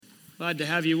Glad to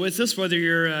have you with us, whether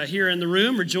you're here in the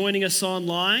room or joining us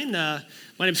online. My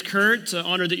name's Kurt.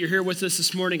 Honored that you're here with us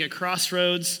this morning at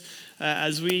Crossroads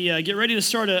as we get ready to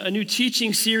start a new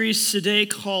teaching series today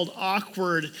called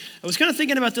Awkward. I was kind of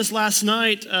thinking about this last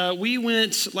night. We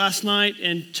went last night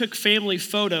and took family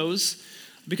photos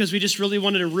because we just really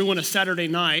wanted to ruin a Saturday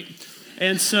night.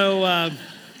 And so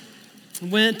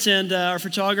went and our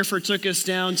photographer took us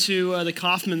down to the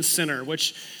Kauffman Center,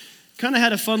 which kind of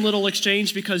had a fun little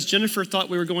exchange because Jennifer thought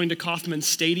we were going to Kauffman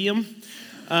Stadium.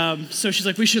 So she's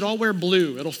like, we should all wear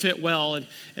blue. It'll fit well. And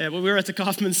we were at the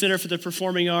Kauffman Center for the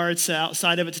Performing Arts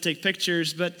outside of it to take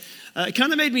pictures. But it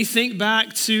kind of made me think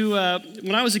back to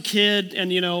when I was a kid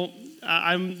and,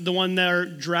 I'm the one there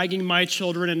dragging my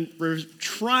children and we're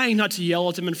trying not to yell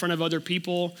at them in front of other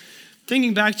people.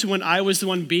 Thinking back to when I was the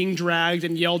one being dragged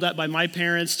and yelled at by my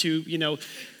parents to,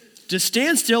 just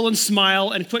stand still and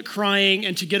smile and quit crying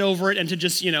and to get over it and to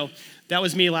just, that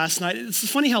was me last night. It's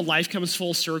funny how life comes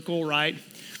full circle, right?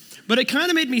 But it kind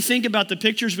of made me think about the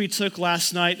pictures we took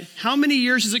last night. How many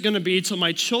years is it going to be till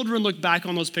my children look back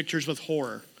on those pictures with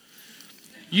horror?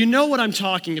 You know what I'm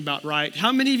talking about, right?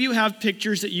 How many of you have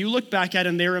pictures that you look back at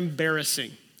and they're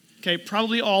embarrassing? Okay,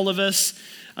 probably all of us.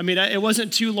 I mean, it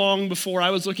wasn't too long before I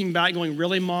was looking back going,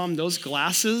 really, Mom, those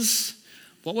glasses?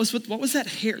 What was that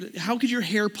hair? How could your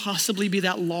hair possibly be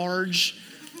that large?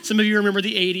 Some of you remember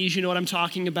the 80s, you know what I'm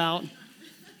talking about.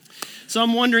 So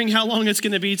I'm wondering how long it's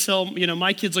going to be till,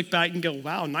 my kids look back and go,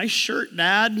 wow, nice shirt,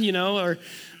 Dad, or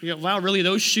wow, really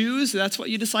those shoes? That's what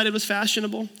you decided was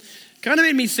fashionable? Kind of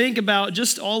made me think about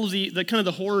just all of the kind of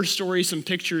the horror stories some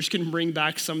pictures can bring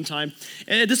back sometime.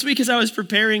 And this week as I was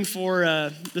preparing for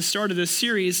the start of this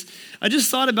series, I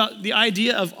just thought about the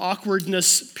idea of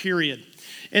awkwardness, period.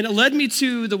 And it led me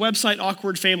to the website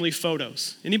Awkward Family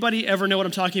Photos. Anybody ever know what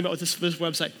I'm talking about with this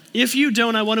website? If you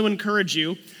don't, I want to encourage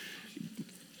you.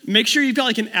 Make sure you've got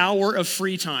like an hour of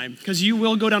free time because you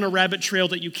will go down a rabbit trail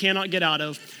that you cannot get out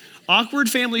of. Awkward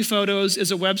Family Photos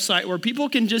is a website where people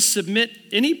can just submit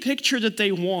any picture that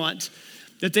they want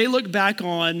that they look back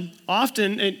on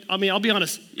often. And I'll be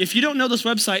honest, if you don't know this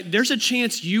website, there's a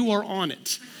chance you are on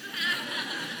it.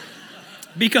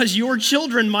 Because your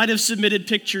children might have submitted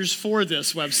pictures for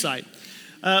this website.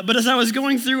 But as I was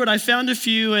going through it, I found a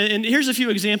few, and here's a few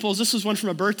examples. This was one from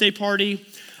a birthday party.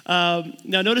 Now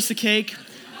notice the cake.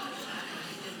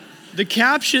 The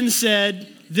caption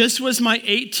said, "This was my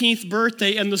 18th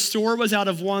birthday, and the store was out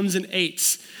of 1s and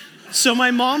 8s. So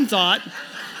my mom thought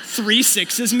 3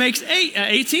 6s makes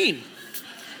 18.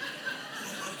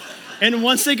 And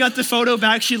once they got the photo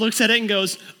back, she looks at it and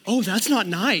goes, "Oh, that's not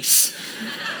nice."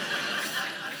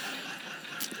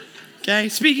 Okay,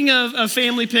 speaking of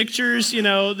family pictures,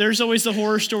 there's always the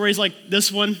horror stories like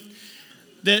this one,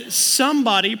 that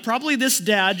somebody, probably this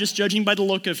dad, just judging by the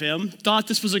look of him, thought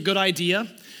this was a good idea.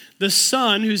 The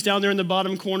son, who's down there in the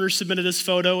bottom corner, submitted this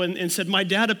photo and said, my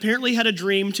dad apparently had a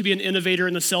dream to be an innovator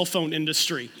in the cell phone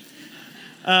industry.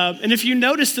 And if you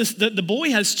notice this, the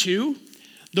boy has two.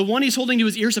 The one he's holding to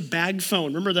his ear is a bag phone.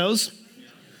 Remember those?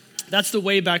 That's the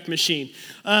Wayback Machine.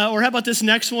 Or how about this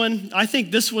next one? I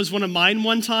think this was one of mine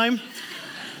one time.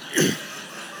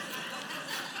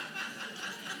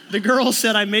 The girl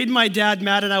said, I made my dad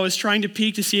mad and I was trying to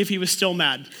peek to see if he was still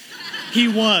mad. He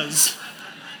was.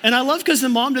 And I love because the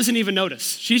mom doesn't even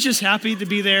notice. She's just happy to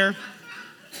be there.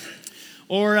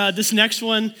 Or this next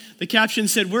one, the caption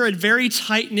said, we're a very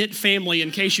tight-knit family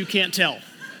in case you can't tell.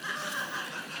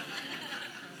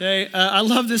 Okay, I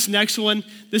love this next one.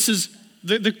 This is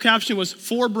The caption was,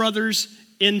 4 brothers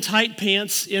in tight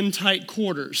pants, in tight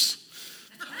quarters.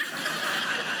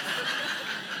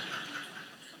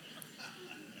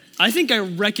 I think I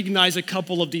recognize a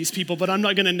couple of these people, but I'm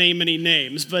not going to name any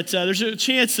names. But there's a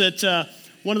chance that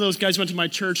one of those guys went to my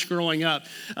church growing up.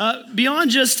 Beyond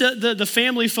just the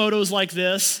family photos like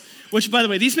this, which, by the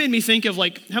way, these made me think of,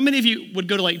 how many of you would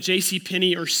go to,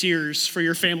 JCPenney or Sears for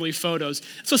your family photos?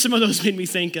 So some of those made me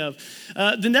think of.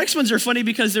 The next ones are funny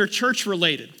because they're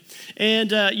church-related.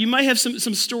 And you might have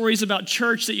some stories about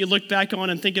church that you look back on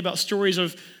and think about stories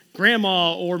of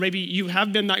grandma, or maybe you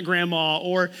have been that grandma,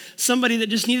 or somebody that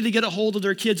just needed to get a hold of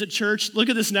their kids at church. Look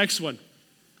at this next one.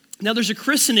 Now, there's a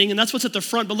christening, and that's what's at the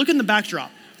front, but look in the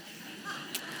backdrop.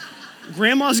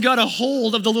 Grandma's got a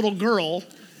hold of the little girl,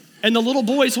 and the little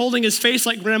boy's holding his face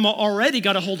like grandma already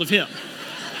got a hold of him.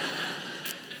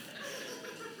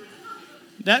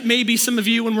 That may be some of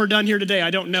you when we're done here today. I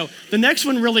don't know. The next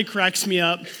one really cracks me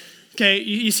up. Okay,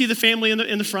 you see the family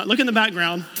in the front. Look in the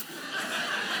background.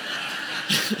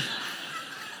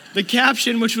 The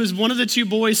caption, which was one of the 2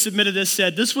 boys submitted this,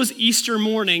 said, this was Easter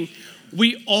morning.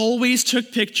 We always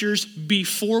took pictures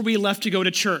before we left to go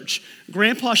to church.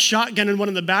 Grandpa's shotgunning one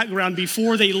in the background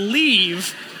before they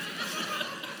leave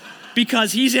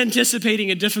because he's anticipating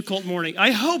a difficult morning.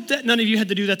 I hope that none of you had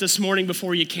to do that this morning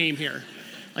before you came here.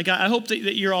 Like, I hope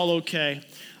that you're all okay.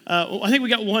 I think we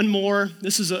got one more.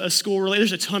 This is a school related.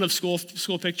 There's a ton of school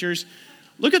pictures.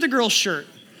 Look at the girl's shirt.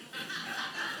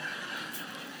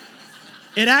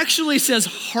 It actually says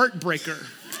Heartbreaker.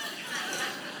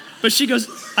 But she goes,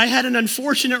 I had an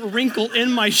unfortunate wrinkle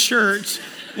in my shirt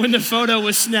when the photo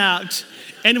was snapped,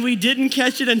 and we didn't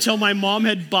catch it until my mom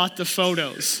had bought the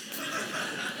photos.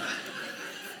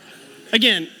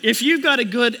 Again, if you've got a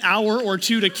good hour or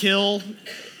two to kill,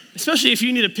 especially if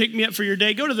you need to pick me up for your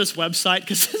day, go to this website,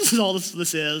 because this is all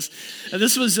this is.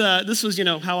 This was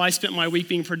how I spent my week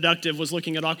being productive, was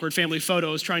looking at awkward family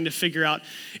photos, trying to figure out.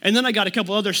 And then I got a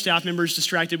couple other staff members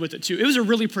distracted with it too. It was a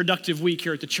really productive week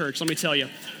here at the church, let me tell you.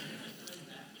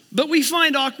 But we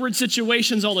find awkward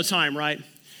situations all the time, right?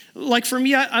 Like for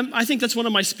me, I think that's one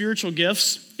of my spiritual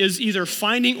gifts, is either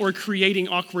finding or creating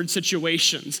awkward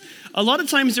situations. A lot of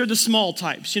times they're the small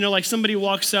types, like somebody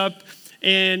walks up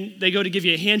and they go to give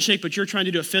you a handshake, but you're trying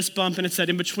to do a fist bump, and it's that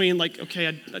in between, like,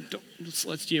 okay, let's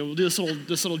we'll do this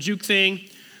little juke thing,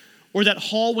 or that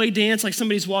hallway dance, like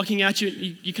somebody's walking at you,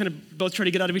 you kind of both try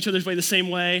to get out of each other's way the same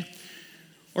way.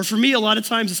 Or for me, a lot of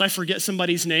times, is I forget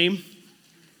somebody's name.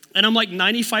 And I'm like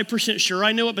 95% sure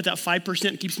I know it, but that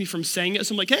 5% keeps me from saying it.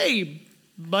 So I'm like, hey,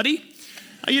 buddy,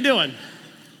 how you doing?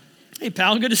 Hey,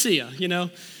 pal, good to see you,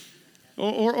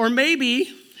 Or maybe,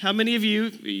 how many of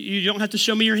you don't have to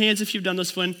show me your hands if you've done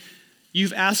this one,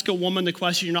 you've asked a woman the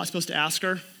question you're not supposed to ask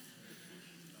her.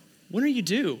 When are you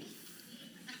due?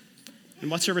 And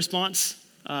what's her response?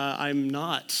 I'm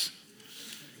not.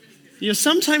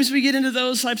 Sometimes we get into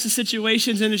those types of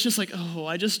situations and it's just like, oh,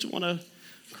 I just want to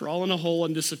crawl in a hole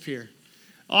and disappear.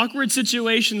 Awkward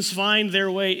situations find their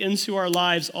way into our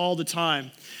lives all the time.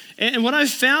 And what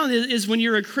I've found is when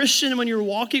you're a Christian, when you're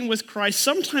walking with Christ,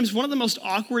 sometimes one of the most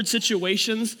awkward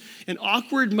situations and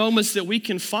awkward moments that we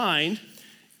can find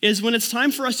is when it's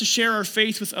time for us to share our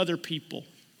faith with other people.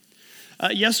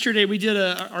 Yesterday, we did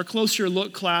our Closer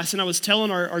Look class, and I was telling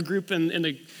our group in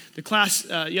the class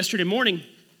yesterday morning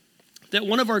that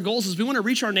one of our goals is we want to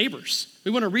reach our neighbors.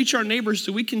 We want to reach our neighbors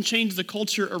so we can change the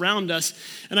culture around us.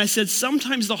 And I said,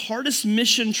 sometimes the hardest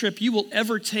mission trip you will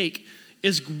ever take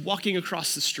is walking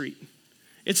across the street.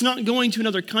 It's not going to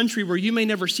another country where you may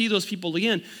never see those people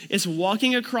again. It's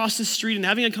walking across the street and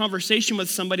having a conversation with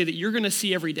somebody that you're going to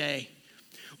see every day.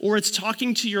 Or it's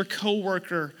talking to your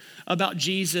coworker about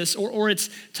Jesus, or it's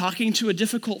talking to a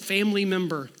difficult family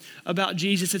member about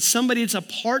Jesus. It's somebody that's a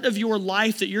part of your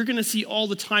life that you're going to see all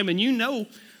the time, and you know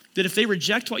that if they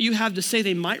reject what you have to say,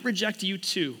 they might reject you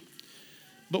too.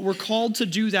 But we're called to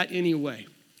do that anyway.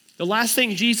 The last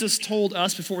thing Jesus told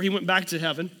us before he went back to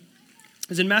heaven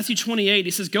is in Matthew 28.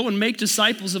 He says, go and make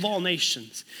disciples of all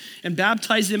nations and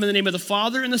baptize them in the name of the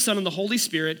Father and the Son and the Holy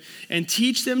Spirit and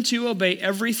teach them to obey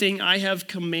everything I have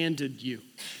commanded you.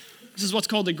 This is what's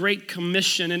called the Great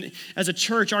Commission. And as a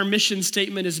church, our mission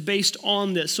statement is based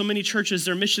on this. So many churches,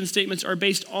 their mission statements are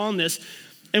based on this.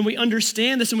 And we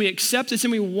understand this and we accept this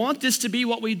and we want this to be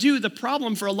what we do. The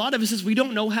problem for a lot of us is we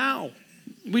don't know how.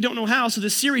 We don't know how. So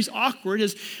this series, Awkward,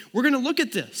 is we're going to look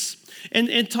at this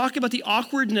and talk about the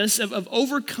awkwardness of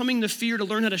overcoming the fear to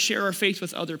learn how to share our faith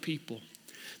with other people.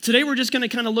 Today, we're just going to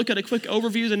kind of look at a quick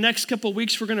overview. The next couple of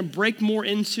weeks, we're going to break more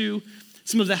into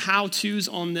some of the how-tos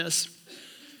on this.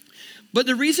 But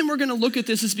the reason we're going to look at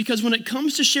this is because when it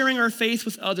comes to sharing our faith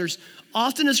with others,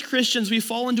 often as Christians, we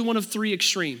fall into one of three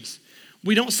extremes.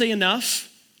 We don't say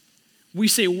enough, we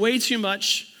say way too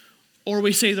much, or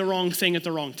we say the wrong thing at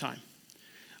the wrong time.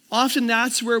 Often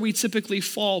that's where we typically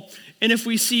fall. And if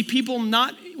we see people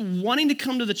not wanting to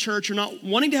come to the church or not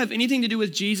wanting to have anything to do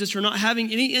with Jesus or not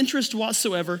having any interest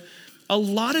whatsoever, a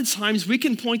lot of times we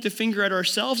can point the finger at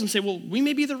ourselves and say, well, we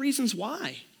may be the reasons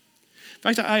why. In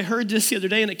fact, I heard this the other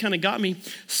day and it kind of got me.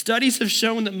 Studies have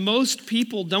shown that most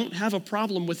people don't have a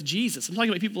problem with Jesus. I'm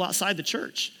talking about people outside the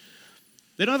church.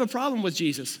 They don't have a problem with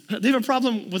Jesus. They have a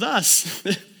problem with us.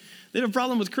 They have a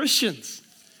problem with Christians.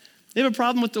 They have a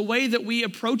problem with the way that we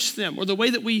approach them or the way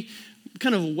that we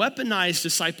kind of weaponize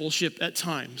discipleship at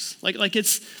times. Like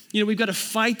it's, we've got to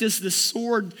fight this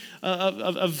sword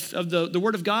of the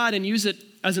Word of God and use it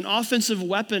as an offensive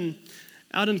weapon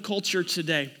out in culture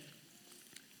today.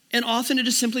 And often it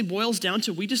just simply boils down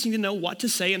to we just need to know what to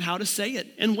say and how to say it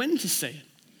and when to say it.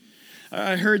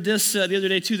 I heard this the other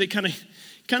day too that kind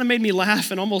of made me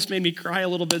laugh and almost made me cry a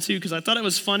little bit too because I thought it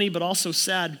was funny but also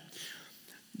sad.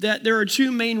 that there are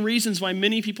two main reasons why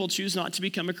many people choose not to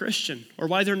become a Christian, or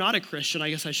why they're not a Christian, I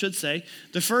guess I should say.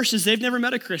 The first is they've never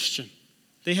met a Christian.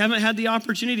 They haven't had the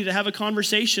opportunity to have a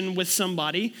conversation with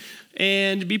somebody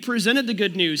and be presented the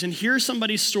good news and hear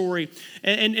somebody's story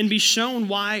and be shown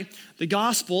why the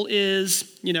gospel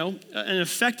is, an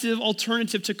effective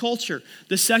alternative to culture.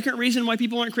 The second reason why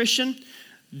people aren't Christian,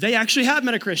 they actually have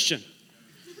met a Christian.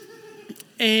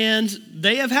 And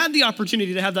they have had the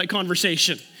opportunity to have that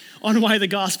conversation on why the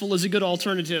gospel is a good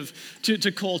alternative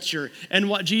to culture and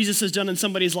what Jesus has done in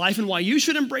somebody's life and why you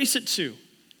should embrace it too.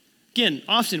 Again,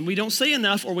 often we don't say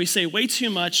enough, or we say way too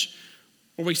much,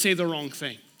 or we say the wrong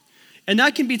thing. And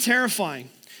that can be terrifying,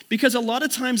 because a lot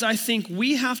of times I think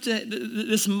we have to,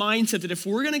 this mindset that if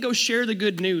we're going to go share the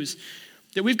good news,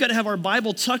 that we've got to have our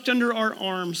Bible tucked under our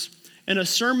arms and a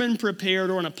sermon prepared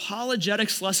or an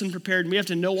apologetics lesson prepared, and we have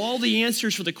to know all the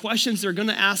answers for the questions they're going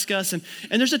to ask us. And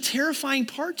there's a terrifying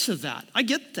part to that. I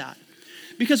get that.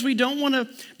 Because we don't want to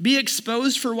be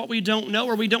exposed for what we don't know,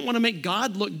 or we don't want to make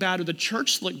God look bad or the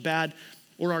church look bad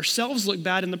or ourselves look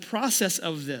bad in the process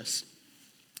of this.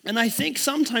 And I think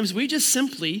sometimes we just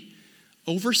simply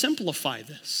oversimplify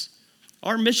this.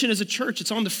 Our mission as a church,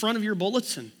 it's on the front of your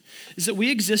bulletin, is that we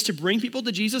exist to bring people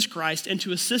to Jesus Christ and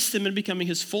to assist them in becoming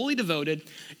his fully devoted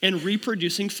and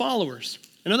reproducing followers.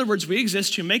 In other words, we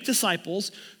exist to make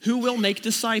disciples who will make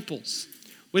disciples.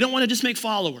 We don't want to just make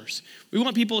followers. We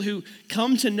want people who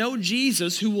come to know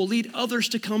Jesus, who will lead others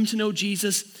to come to know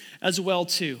Jesus as well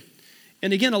too.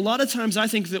 And again, a lot of times I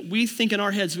think that we think in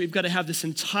our heads we've got to have this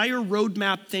entire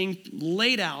roadmap thing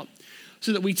laid out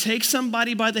so that we take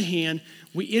somebody by the hand,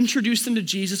 we introduce them to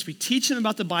Jesus, we teach them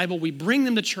about the Bible, we bring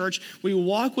them to church, we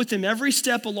walk with them every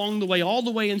step along the way, all the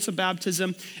way into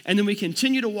baptism, and then we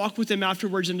continue to walk with them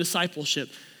afterwards in discipleship.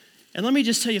 And let me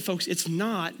just tell you folks, it's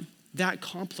not that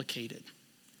complicated.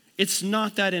 It's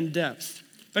not that in-depth.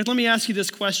 In fact, let me ask you this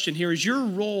question here. Is your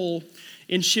role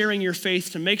in sharing your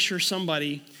faith to make sure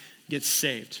somebody gets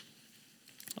saved?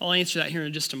 I'll answer that here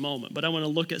in just a moment, but I want to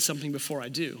look at something before I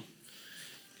do.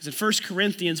 Because in 1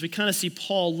 Corinthians, we kind of see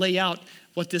Paul lay out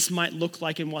what this might look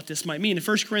like and what this might mean. In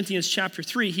 1 Corinthians chapter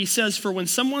 3, he says, "For when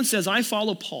someone says, 'I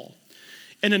follow Paul,'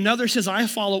 and another says, 'I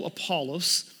follow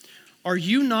Apollos,' are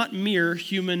you not mere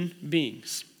human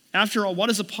beings? After all,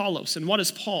 what is Apollos and what is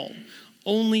Paul?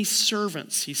 Only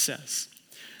servants," he says,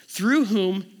 "through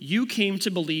whom you came to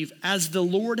believe, as the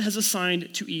Lord has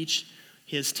assigned to each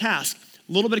his task."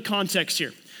 A little bit of context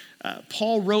here.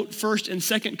 Paul wrote 1 and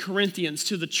 2 Corinthians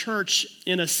to the church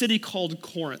in a city called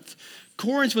Corinth.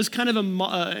 Corinth was kind of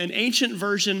an ancient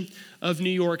version of New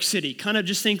York City. Kind of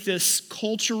just think this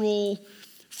cultural,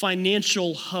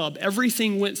 financial hub.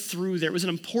 Everything went through there. It was an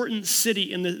important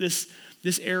city in this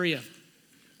area.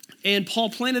 And Paul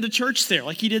planted a church there,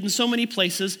 like he did in so many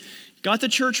places, got the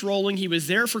church rolling. He was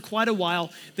there for quite a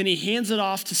while. Then he hands it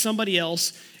off to somebody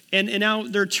else. And now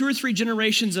there are 2 or 3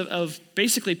 generations of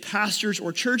basically pastors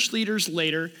or church leaders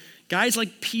later. Guys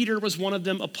like Peter was one of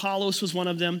them. Apollos was one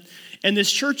of them. And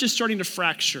this church is starting to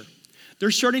fracture. They're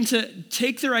starting to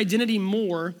take their identity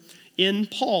more in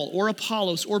Paul or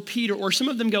Apollos or Peter, or some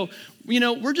of them go,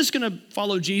 we're just going to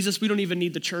follow Jesus. We don't even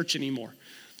need the church anymore.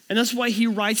 And that's why he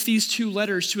writes these 2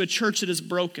 letters to a church that is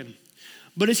broken.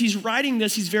 But as he's writing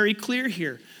this, he's very clear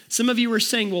here. Some of you are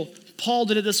saying, well, Paul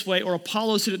did it this way or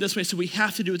Apollos did it this way, so we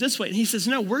have to do it this way. And he says,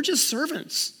 no, we're just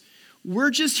servants.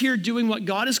 We're just here doing what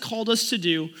God has called us to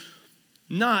do,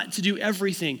 not to do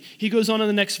everything. He goes on in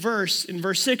the next verse. In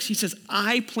verse 6, he says,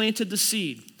 "I planted the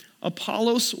seed.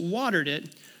 Apollos watered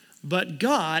it, but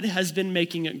God has been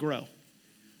making it grow."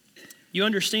 You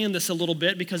understand this a little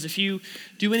bit because if you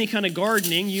do any kind of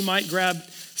gardening, you might grab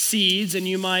seeds and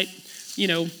you might,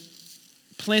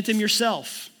 plant them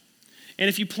yourself. And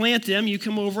if you plant them, you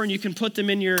come over and you can put them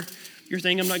in your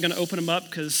thing. I'm not going to open them up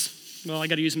because, I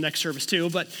got to use them next service too.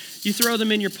 But you throw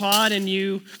them in your pot and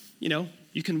you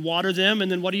can water them.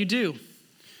 And then what do?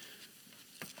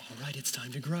 All right, it's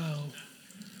time to grow.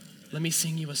 Let me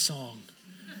sing you a song.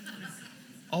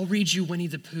 I'll read you Winnie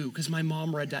the Pooh because my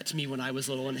mom read that to me when I was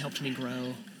little and it helped me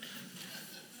grow.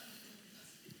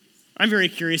 I'm very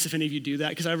curious if any of you do that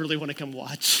because I really want to come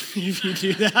watch if you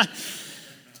do that.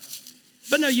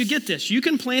 But no, you get this. You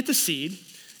can plant the seed.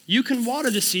 You can water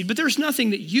the seed, but there's nothing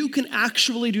that you can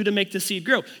actually do to make the seed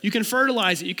grow. You can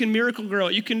fertilize it. You can miracle grow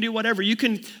it. You can do whatever. You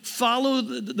can follow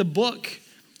the book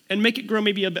and make it grow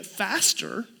maybe a bit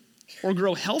faster or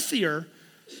grow healthier,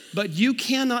 but you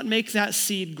cannot make that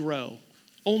seed grow.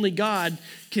 Only God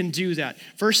can do that.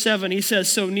 Verse 7, he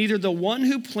says, "So neither the one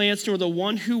who plants nor the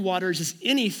one who waters is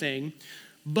anything,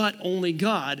 but only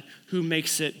God who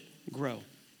makes it grow."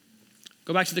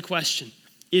 Go back to the question.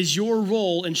 is your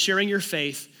role in sharing your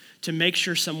faith to make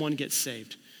sure someone gets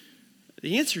saved?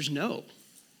 The answer is no.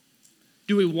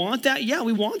 Do we want that? Yeah,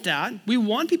 we want that. We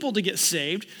want people to get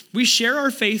saved. We share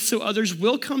our faith so others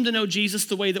will come to know Jesus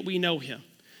the way that we know him.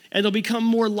 And they'll become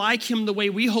more like him the way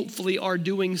we hopefully are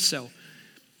doing so.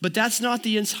 But that's not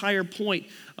the entire point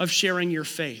of sharing your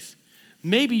faith.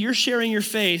 Maybe you're sharing your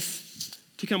faith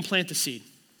to come plant the seed.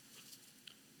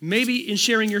 Maybe in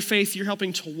sharing your faith, you're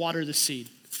helping to water the seed.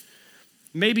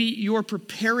 Maybe you're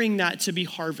preparing that to be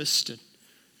harvested.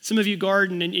 Some of you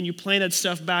garden and you planted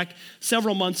stuff back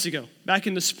several months ago, back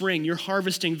in the spring. You're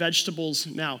harvesting vegetables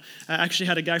now. I actually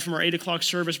had a guy from our 8 o'clock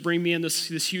service bring me in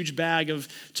this huge bag of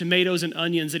tomatoes and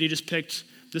onions that he just picked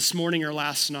this morning or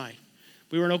last night.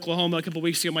 We were in Oklahoma a couple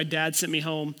weeks ago. My dad sent me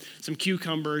home some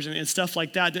cucumbers and stuff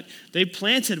like that they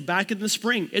planted back in the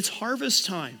spring. It's harvest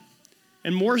time.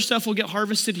 And more stuff will get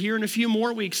harvested here in a few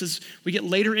more weeks as we get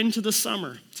later into the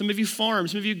summer. Some of you farm,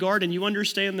 some of you garden, you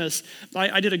understand this.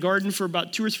 I did a garden for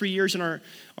about 2 or 3 years in our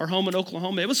home in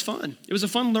Oklahoma. It was fun. It was a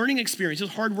fun learning experience. It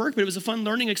was hard work, but it was a fun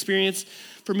learning experience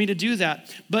for me to do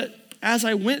that. But as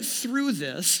I went through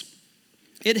this,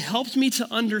 it helped me to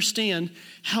understand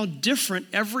how different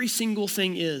every single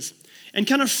thing is. And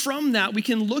kind of from that, we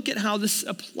can look at how this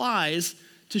applies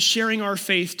to sharing our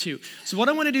faith too. So what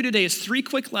I want to do today is 3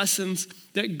 quick lessons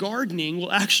that gardening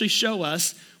will actually show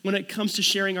us when it comes to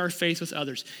sharing our faith with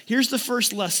others. Here's the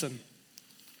first lesson.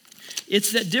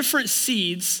 It's that different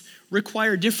seeds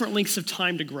require different lengths of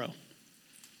time to grow.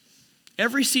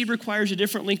 Every seed requires a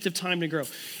different length of time to grow.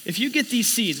 If you get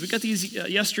these seeds, we got these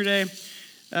yesterday.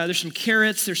 There's some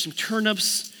carrots, there's some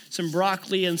turnips, some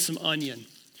broccoli, and some onion.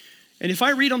 And if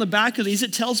I read on the back of these,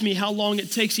 it tells me how long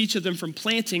it takes each of them from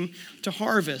planting to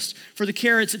harvest. For the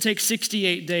carrots, it takes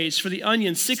 68 days. For the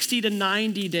onion, 60 to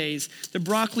 90 days. The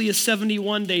broccoli is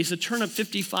 71 days. The turnip,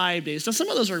 55 days. Now, some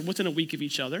of those are within a week of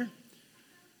each other.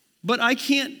 But I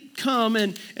can't come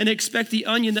and expect the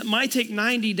onion that might take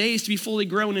 90 days to be fully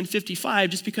grown in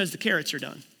 55 just because the carrots are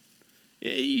done.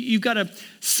 You've got to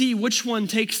see which one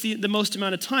takes the most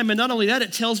amount of time. And not only that,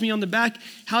 it tells me on the back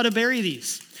how to bury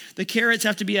these. The carrots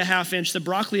have to be a ½ inch, the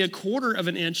broccoli a 1/4 of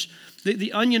an inch,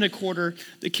 the onion a 1/4,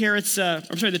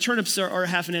 the turnips are a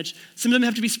 ½ inch. Some of them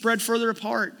have to be spread further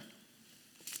apart.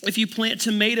 If you plant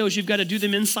tomatoes, you've got to do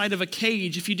them inside of a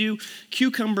cage. If you do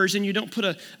cucumbers and you don't put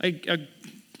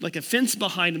a fence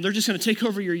behind them, they're just going to take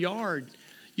over your yard.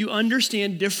 You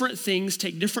understand different things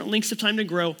take different lengths of time to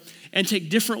grow and take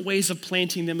different ways of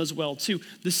planting them as well too.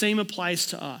 The same applies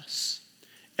to us.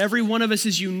 Every one of us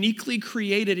is uniquely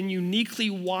created and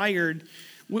uniquely wired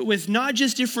with not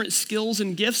just different skills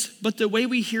and gifts, but the way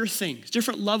we hear things,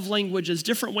 different love languages,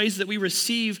 different ways that we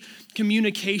receive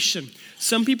communication.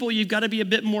 Some people, you've got to be a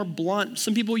bit more blunt.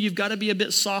 Some people, you've got to be a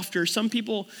bit softer. Some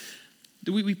people,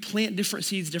 we plant different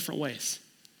seeds different ways.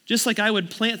 Just like I would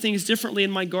plant things differently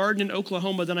in my garden in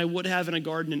Oklahoma than I would have in a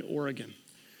garden in Oregon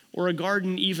or a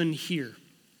garden even here,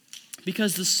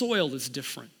 because the soil is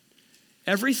different.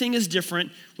 Everything is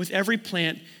different with every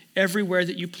plant, everywhere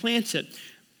that you plant it.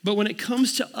 But when it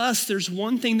comes to us, there's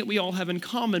one thing that we all have in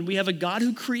common. We have a God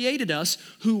who created us,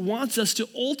 who wants us to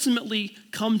ultimately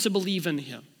come to believe in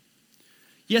him.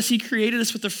 Yes, he created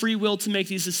us with the free will to make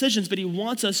these decisions, but he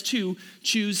wants us to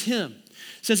choose him.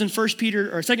 It says in 2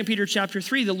 Peter chapter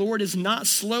 3, the Lord is not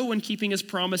slow in keeping his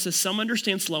promises. Some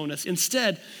understand slowness.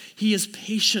 Instead, he is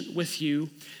patient with you,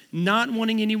 not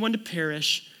wanting anyone to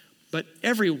perish, but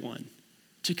everyone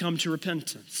to come to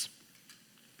repentance.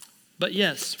 But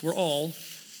yes, we're all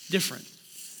different.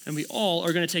 And we all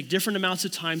are going to take different amounts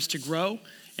of times to grow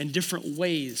and different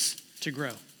ways to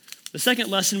grow. The second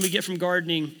lesson we get from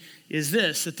gardening is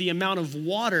this, that the amount of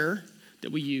water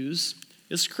that we use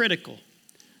is critical.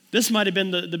 This might have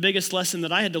been the biggest lesson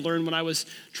that I had to learn when I was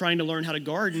trying to learn how to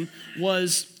garden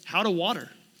was how to water.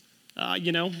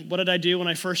 What did I do when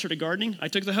I first started gardening? I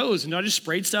took the hose and I just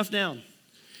sprayed stuff down.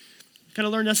 Kind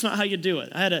of learned that's not how you do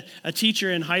it. I had a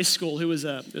teacher in high school who was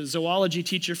a zoology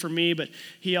teacher for me, but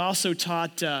he also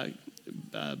taught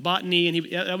botany,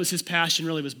 and that was his passion,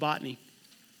 really, was botany.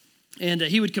 And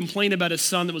he would complain about his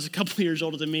son that was a couple of years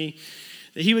older than me,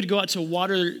 that he would go out to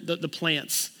water the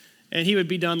plants, and he would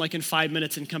be done like in 5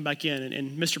 minutes and come back in.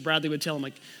 And Mr. Bradley would tell him,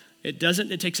 like, it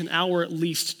takes an hour at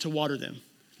least to water them,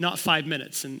 not 5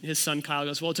 minutes. And his son Kyle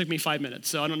goes, well, it took me 5 minutes,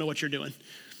 so I don't know what you're doing.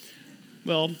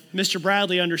 Well, Mr.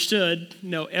 Bradley understood,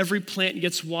 every plant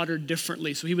gets watered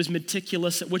differently. So he was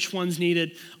meticulous at which ones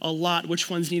needed a lot, which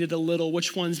ones needed a little,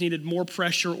 which ones needed more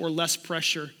pressure or less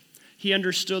pressure. He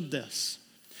understood this.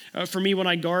 For me, when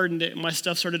I gardened, my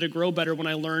stuff started to grow better when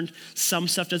I learned some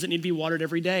stuff doesn't need to be watered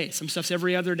every day. Some stuff's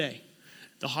every other day.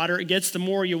 The hotter it gets, the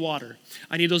more you water.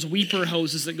 I need those weeper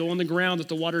hoses that go on the ground that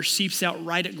the water seeps out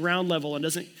right at ground level and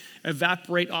doesn't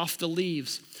evaporate off the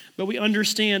leaves. But we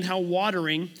understand how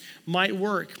watering might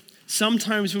work.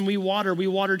 Sometimes when we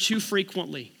water too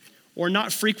frequently, or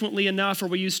not frequently enough, or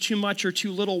we use too much or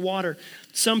too little water.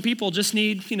 Some people just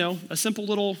need, a simple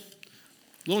little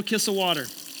kiss of water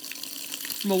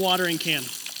from a watering can.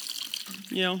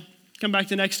 Come back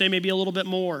the next day, maybe a little bit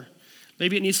more.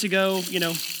 Maybe it needs to go,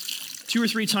 2 or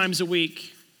 3 times a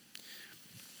week.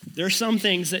 There's some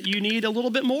things that you need a little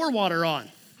bit more water on.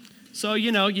 So,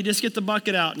 you just get the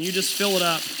bucket out and you just fill it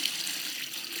up.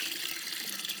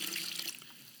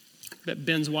 I bet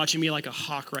Ben's watching me like a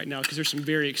hawk right now because there's some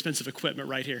very expensive equipment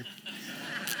right here.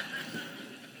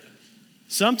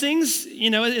 Some things,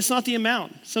 it's not the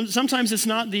amount. Sometimes it's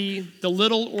not the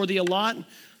little or the a lot.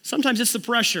 Sometimes it's the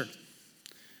pressure.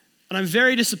 And I'm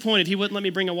very disappointed he wouldn't let me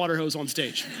bring a water hose on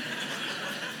stage.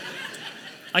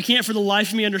 I can't for the life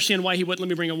of me understand why he wouldn't let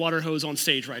me bring a water hose on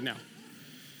stage right now.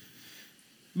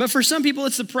 But for some people,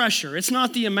 it's the pressure. It's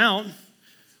not the amount.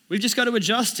 We've just got to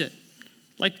adjust it.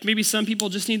 Like maybe some people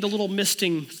just need the little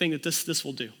misting thing that this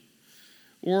will do.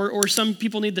 Or some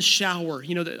people need the shower,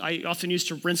 that I often used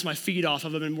to rinse my feet off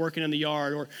if I've been working in the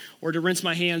yard, or to rinse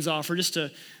my hands off, or just to,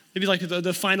 maybe like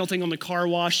the final thing on the car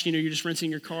wash, you're just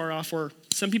rinsing your car off. Or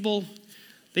some people,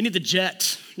 they need the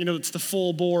jet, it's the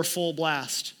full bore, full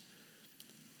blast.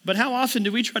 But how often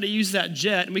do we try to use that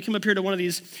jet, and we come up here to one of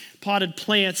these potted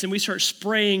plants, and we start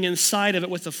spraying inside of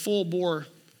it with the full bore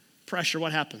pressure?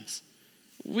 What happens?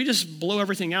 We just blow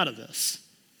everything out of this.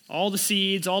 All the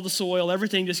seeds, all the soil,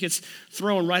 everything just gets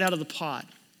thrown right out of the pot.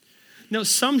 No,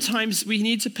 sometimes we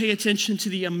need to pay attention to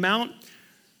the amount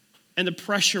and the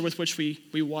pressure with which we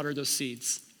water those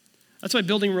seeds. That's why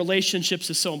building relationships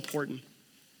is so important.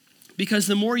 Because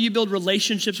the more you build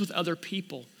relationships with other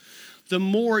people, the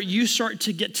more you start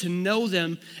to get to know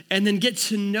them and then get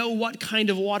to know what kind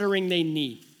of watering they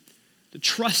need. The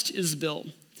trust is built.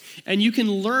 And you can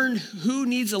learn who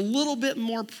needs a little bit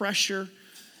more pressure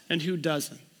and who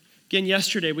doesn't. Again,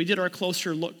 yesterday we did our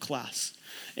Closer Look class.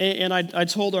 And I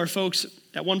told our folks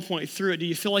at one point through it, do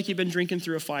you feel like you've been drinking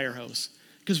through a fire hose?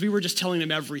 Because we were just telling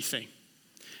them everything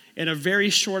in a very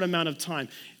short amount of time.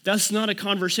 That's not a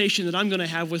conversation that I'm going to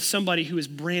have with somebody who is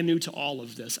brand new to all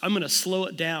of this. I'm going to slow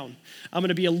it down. I'm going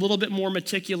to be a little bit more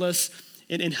meticulous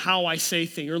in how I say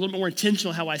things, or a little more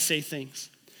intentional how I say things.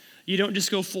 You don't just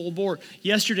go full bore.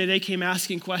 Yesterday, they came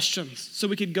asking questions so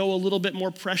we could go a little bit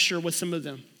more pressure with some of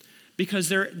them because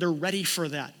they're ready for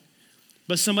that.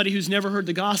 But somebody who's never heard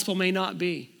the gospel may not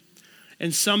be.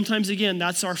 And sometimes, again,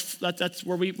 that's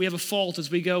where we have a fault,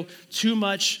 is we go too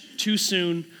much, too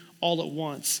soon, all at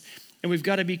once. And we've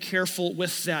got to be careful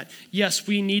with that. Yes,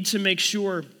 we need to make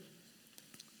sure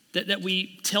that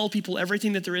we tell people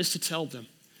everything that there is to tell them.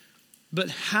 But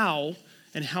how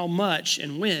and how much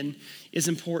and when is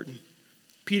important.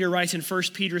 Peter writes in 1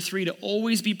 Peter 3 to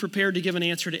always be prepared to give an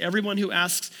answer to everyone who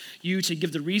asks you to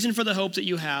give the reason for the hope that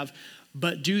you have,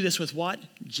 but do this with what?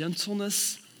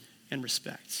 Gentleness and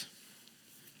respect.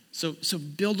 So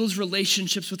build those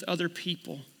relationships with other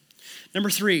people. Number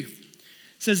 3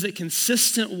 says that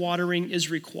consistent watering is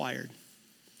required.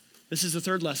 This is the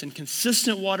third lesson.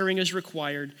 Consistent watering is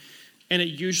required, and it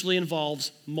usually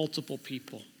involves multiple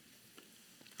people.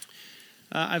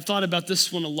 I've thought about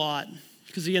this one a lot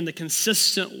because, again, the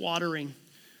consistent watering,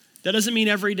 that doesn't mean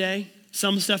every day.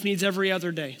 Some stuff needs every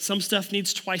other day. Some stuff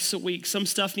needs twice a week. Some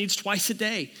stuff needs twice a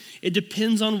day. It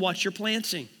depends on what you're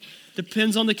planting.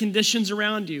 Depends on the conditions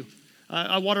around you.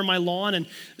 I water my lawn, and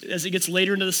as it gets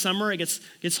later into the summer, it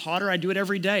gets hotter. I do it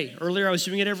every day. Earlier, I was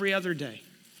doing it every other day.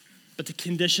 But the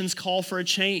conditions call for a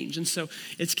change, and so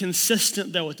it's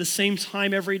consistent, though, at the same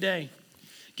time every day.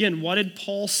 Again, what did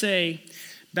Paul say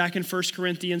back in 1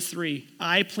 Corinthians 3?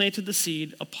 I planted the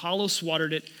seed, Apollos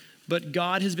watered it, but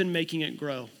God has been making it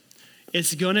grow.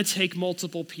 It's going to take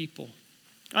multiple people.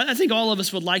 I think all of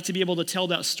us would like to be able to tell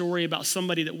that story about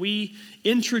somebody that we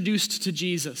introduced to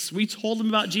Jesus. We told them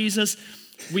about Jesus.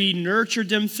 We nurtured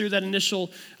them through that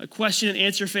initial question and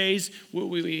answer phase.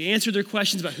 We answered their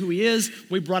questions about who he is.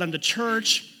 We brought them to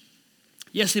church.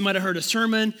 Yes, they might have heard a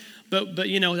sermon, but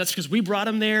that's because we brought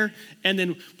them there. And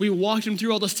then we walked them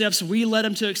through all the steps. We led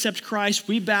them to accept Christ.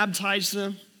 We baptized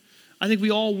them. I think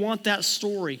we all want that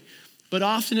story, but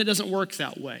often it doesn't work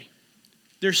that way.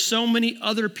 There's so many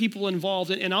other people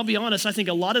involved. And I'll be honest, I think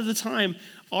a lot of the time,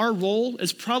 our role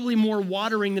is probably more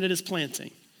watering than it is planting.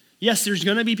 Yes, there's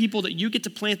going to be people that you get to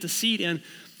plant the seed in,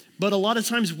 but a lot of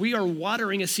times we are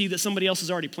watering a seed that somebody else has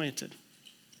already planted.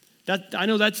 I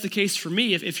know that's the case for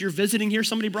me. If you're visiting here,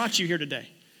 somebody brought you here today.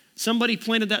 Somebody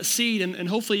planted that seed, and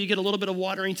hopefully you get a little bit of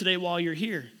watering today while you're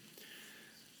here.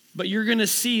 But you're going to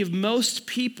see most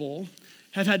people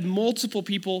have had multiple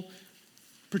people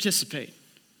participate.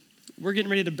 We're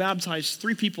getting ready to baptize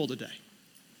 3 people today.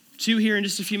 2 here in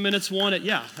just a few minutes, 1 at,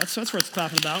 that's what it's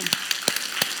clapping about.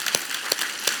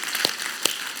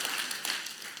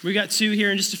 We got 2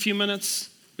 here in just a few minutes.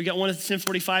 We got 1 at the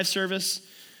 10:45 service.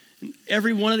 And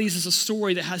every one of these is a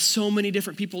story that has so many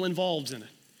different people involved in it.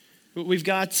 We've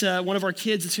got one of our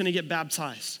kids that's going to get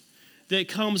baptized. That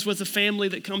comes with a family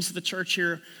that comes to the church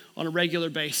here on a regular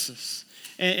basis.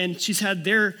 And she's had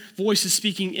their voices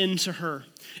speaking into her.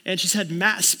 And she's had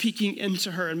Matt speaking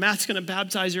into her. And Matt's going to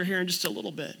baptize her here in just a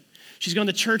little bit. She's gone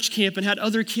to church camp and had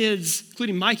other kids,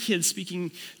 including my kids,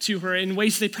 speaking to her in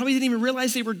ways they probably didn't even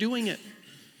realize they were doing it.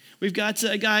 We've got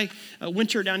a guy,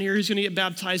 Winter, down here who's going to get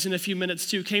baptized in a few minutes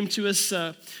too. Came to us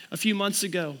a few months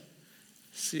ago.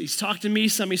 He's talked to me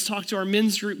some. He's talked to our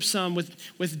men's group some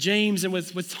with James and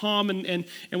with Tom and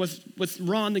with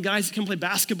Ron, the guys that come play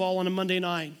basketball on a Monday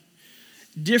night.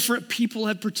 Different people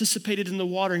have participated in the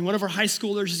watering. One of our high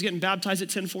schoolers is getting baptized at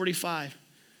 10:45.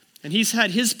 And he's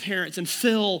had his parents and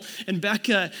Phil and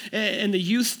Becca and the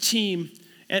youth team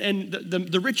and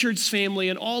the Richards family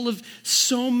and all of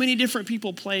so many different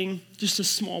people playing just a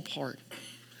small part.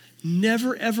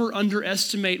 Never, ever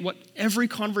underestimate what every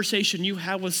conversation you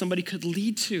have with somebody could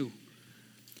lead to.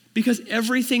 Because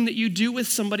everything that you do with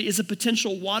somebody is a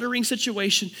potential watering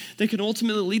situation that can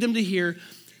ultimately lead them to here,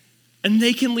 and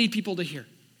they can lead people to here.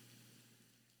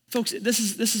 Folks, this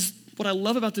is what I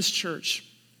love about this church,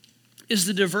 is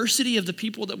the diversity of the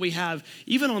people that we have,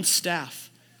 even on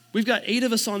staff. We've got 8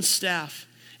 of us on staff,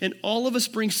 and all of us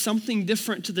bring something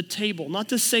different to the table. Not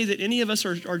to say that any of us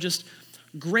are just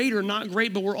great or not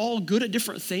great, but we're all good at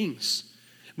different things.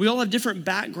 We all have different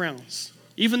backgrounds.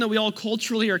 Even though we all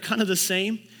culturally are kind of the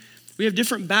same, we have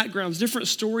different backgrounds, different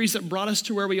stories that brought us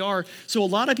to where we are. So a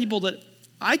lot of people that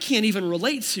I can't even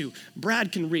relate to,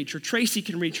 Brad can reach, or Tracy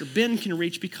can reach, or Ben can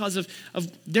reach because of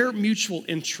their mutual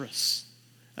interests.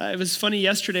 It was funny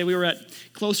yesterday, we were at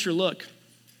Closer Look,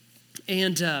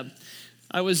 and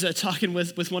I was talking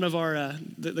with one of our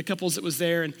the couples that was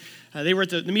there, and they were at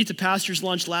the Meet the Pastors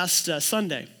lunch last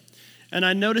Sunday. And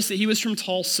I noticed that he was from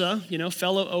Tulsa,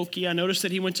 fellow Okie. I noticed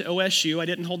that he went to OSU. I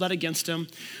didn't hold that against him.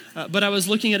 But I was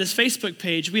looking at his Facebook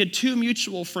page. We had 2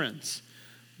 mutual friends.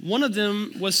 One of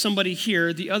them was somebody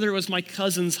here. The other was my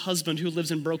cousin's husband who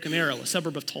lives in Broken Arrow, a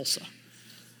suburb of Tulsa.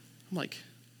 I'm like,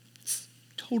 it's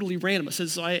totally random.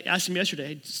 So I asked him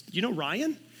yesterday, you know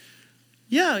Ryan?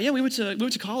 Yeah, we went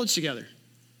to college together.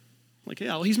 I'm like, yeah,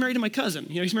 well, he's married to my cousin.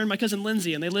 He's married to my cousin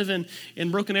Lindsay, and they live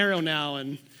in Broken Arrow now,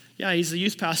 and yeah, he's the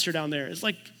youth pastor down there. It's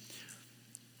like,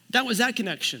 that was that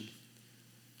connection.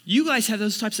 You guys have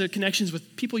those types of connections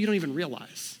with people you don't even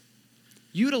realize.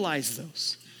 Utilize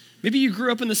those. Maybe you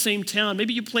grew up in the same town.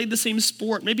 Maybe you played the same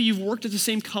sport. Maybe you've worked at the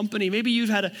same company. Maybe you've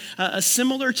had a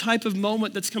similar type of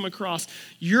moment that's come across.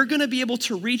 You're going to be able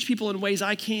to reach people in ways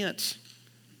I can't.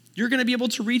 You're going to be able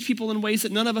to reach people in ways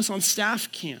that none of us on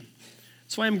staff can.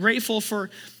 That's why I'm grateful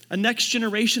for a next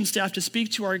generation staff to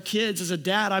speak to our kids. As a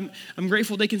dad, I'm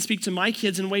grateful they can speak to my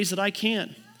kids in ways that I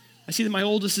can't. I see that my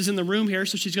oldest is in the room here,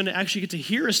 so she's going to actually get to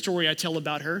hear a story I tell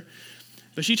about her.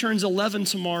 But she turns 11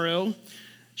 tomorrow.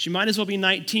 She might as well be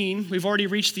 19. We've already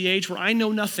reached the age where I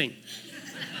know nothing.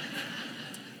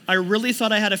 I really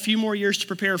thought I had a few more years to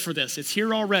prepare for this. It's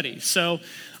here already, so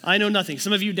I know nothing.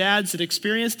 Some of you dads that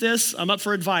experienced this, I'm up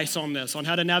for advice on this, on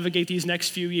how to navigate these next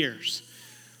few years.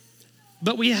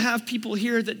 But we have people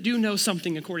here that do know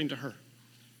something according to her.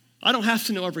 I don't have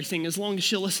to know everything as long as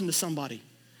she'll listen to somebody.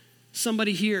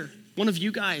 Somebody here, one of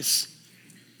you guys,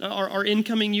 our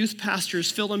incoming youth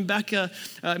pastors, Phil and Becca,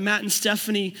 Matt and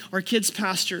Stephanie, our kids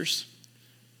pastors.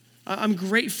 I'm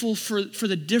grateful for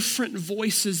the different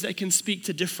voices that can speak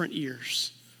to different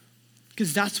ears,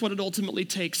 because that's what it ultimately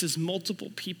takes, is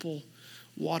multiple people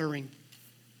watering.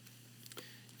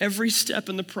 Every step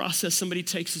in the process somebody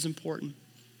takes is important,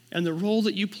 and the role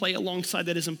that you play alongside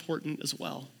that is important as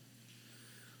well.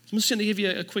 So I'm just going to give you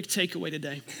a quick takeaway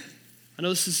today. I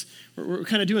know we're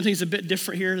kind of doing things a bit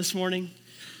different here this morning.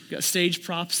 We've got stage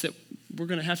props that we're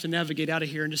going to have to navigate out of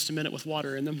here in just a minute with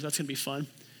water in them. That's going to be fun.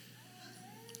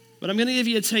 But I'm going to give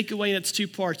you a takeaway, and it's 2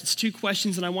 parts. It's 2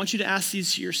 questions, and I want you to ask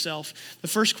these to yourself. The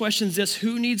first question is this: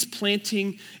 who needs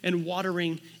planting and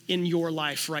watering in your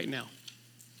life right now?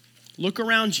 Look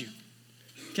around you,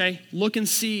 okay? Look and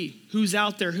see who's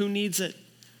out there, who needs it,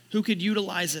 who could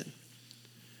utilize it.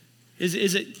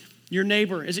 Is it your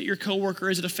neighbor? Is it your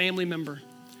coworker? Is it a family member?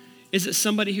 Is it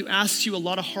somebody who asks you a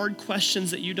lot of hard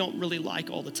questions that you don't really like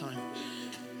all the time?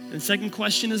 And the second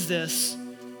question is this: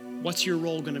 what's your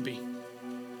role going to be?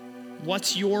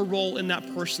 What's your role in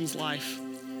that person's life?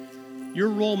 Your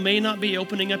role may not be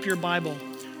opening up your Bible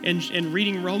and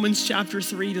reading Romans chapter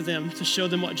 3 to them to show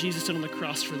them what Jesus did on the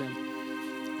cross for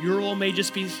them. Your role may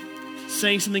just be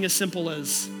saying something as simple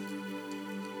as,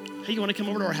 hey, you want to come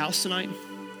over to our house tonight?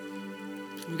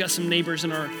 We've got some neighbors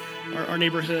in our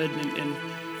neighborhood, and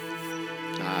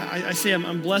I say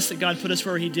I'm blessed that God put us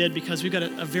where he did, because we've got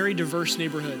a very diverse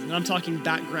neighborhood, and I'm talking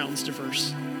backgrounds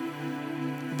diverse.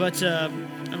 But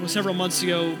several months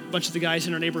ago, a bunch of the guys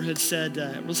in our neighborhood said,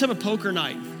 let's have a poker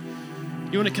night.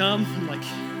 You want to come? I'm like,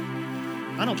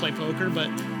 I don't play poker, but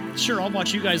sure, I'll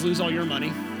watch you guys lose all your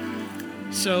money.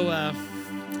 So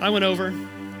I went over.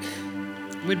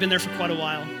 We'd been there for quite a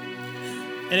while.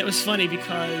 And it was funny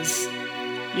because,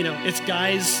 it's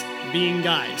guys being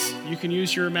guys. You can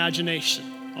use your imagination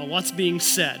on what's being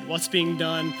said, what's being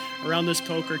done around this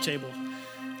poker table.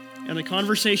 And the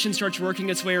conversation starts working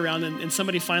its way around, and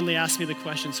somebody finally asked me the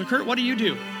question, so Kurt, what do you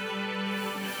do?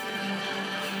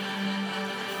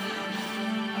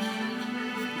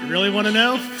 You really want to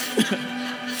know?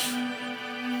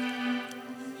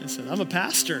 I said, I'm a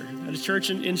pastor at a church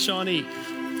in Shawnee.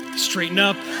 Straighten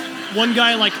up. One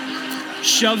guy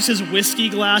shoves his whiskey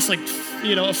glass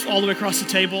all the way across the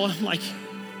table. I'm like,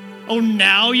 oh,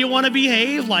 now you want to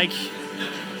behave?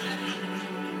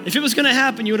 If it was going to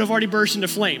happen, you would have already burst into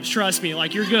flames. Trust me,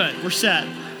 you're good. We're set.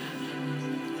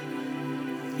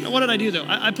 What did I do, though?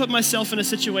 I put myself in a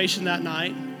situation that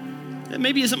night that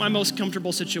maybe isn't my most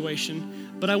comfortable situation,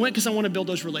 but I went because I want to build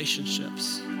those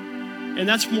relationships. And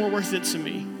that's more worth it to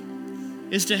me,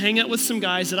 is to hang out with some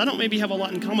guys that I don't maybe have a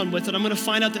lot in common with, that I'm going to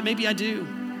find out that maybe I do.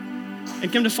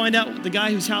 And come to find out, the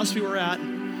guy whose house we were at,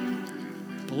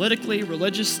 politically,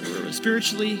 religiously, or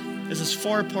spiritually, is as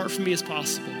far apart from me as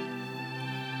possible.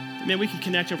 Man, we can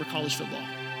connect over college football.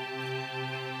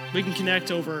 We can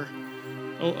connect over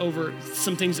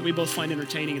some things that we both find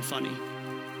entertaining and funny.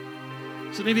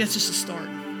 So maybe that's just a start.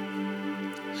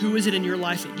 Who is it in your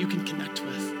life that you can connect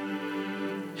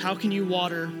with? How can you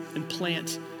water and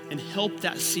plant and help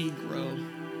that seed grow?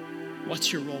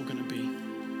 What's your role going to be?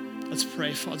 Let's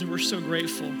pray. Father, we're so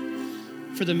grateful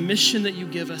for the mission that you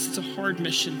give us. It's a hard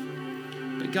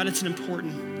mission, but God, it's an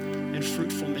important and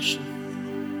fruitful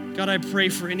mission. God, I pray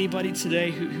for anybody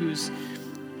today who's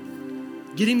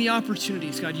getting the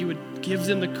opportunities. God, you would give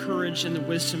them the courage and the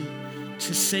wisdom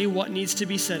to say what needs to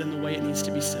be said in the way it needs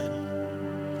to be said.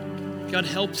 God,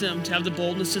 help them to have the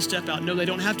boldness to step out. No, they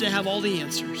don't have to have all the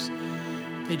answers.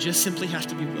 They just simply have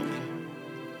to be willing.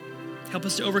 Help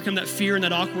us to overcome that fear and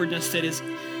that awkwardness that is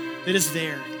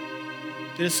there,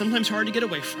 that is sometimes hard to get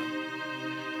away from.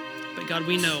 But God,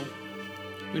 we know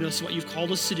it's what you've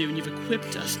called us to do, and you've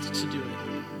equipped us to do it.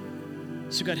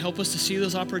 So God, help us to see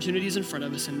those opportunities in front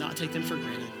of us and not take them for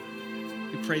granted.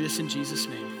 We pray this in Jesus'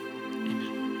 name.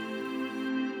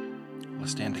 Amen.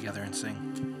 Let's stand together and sing.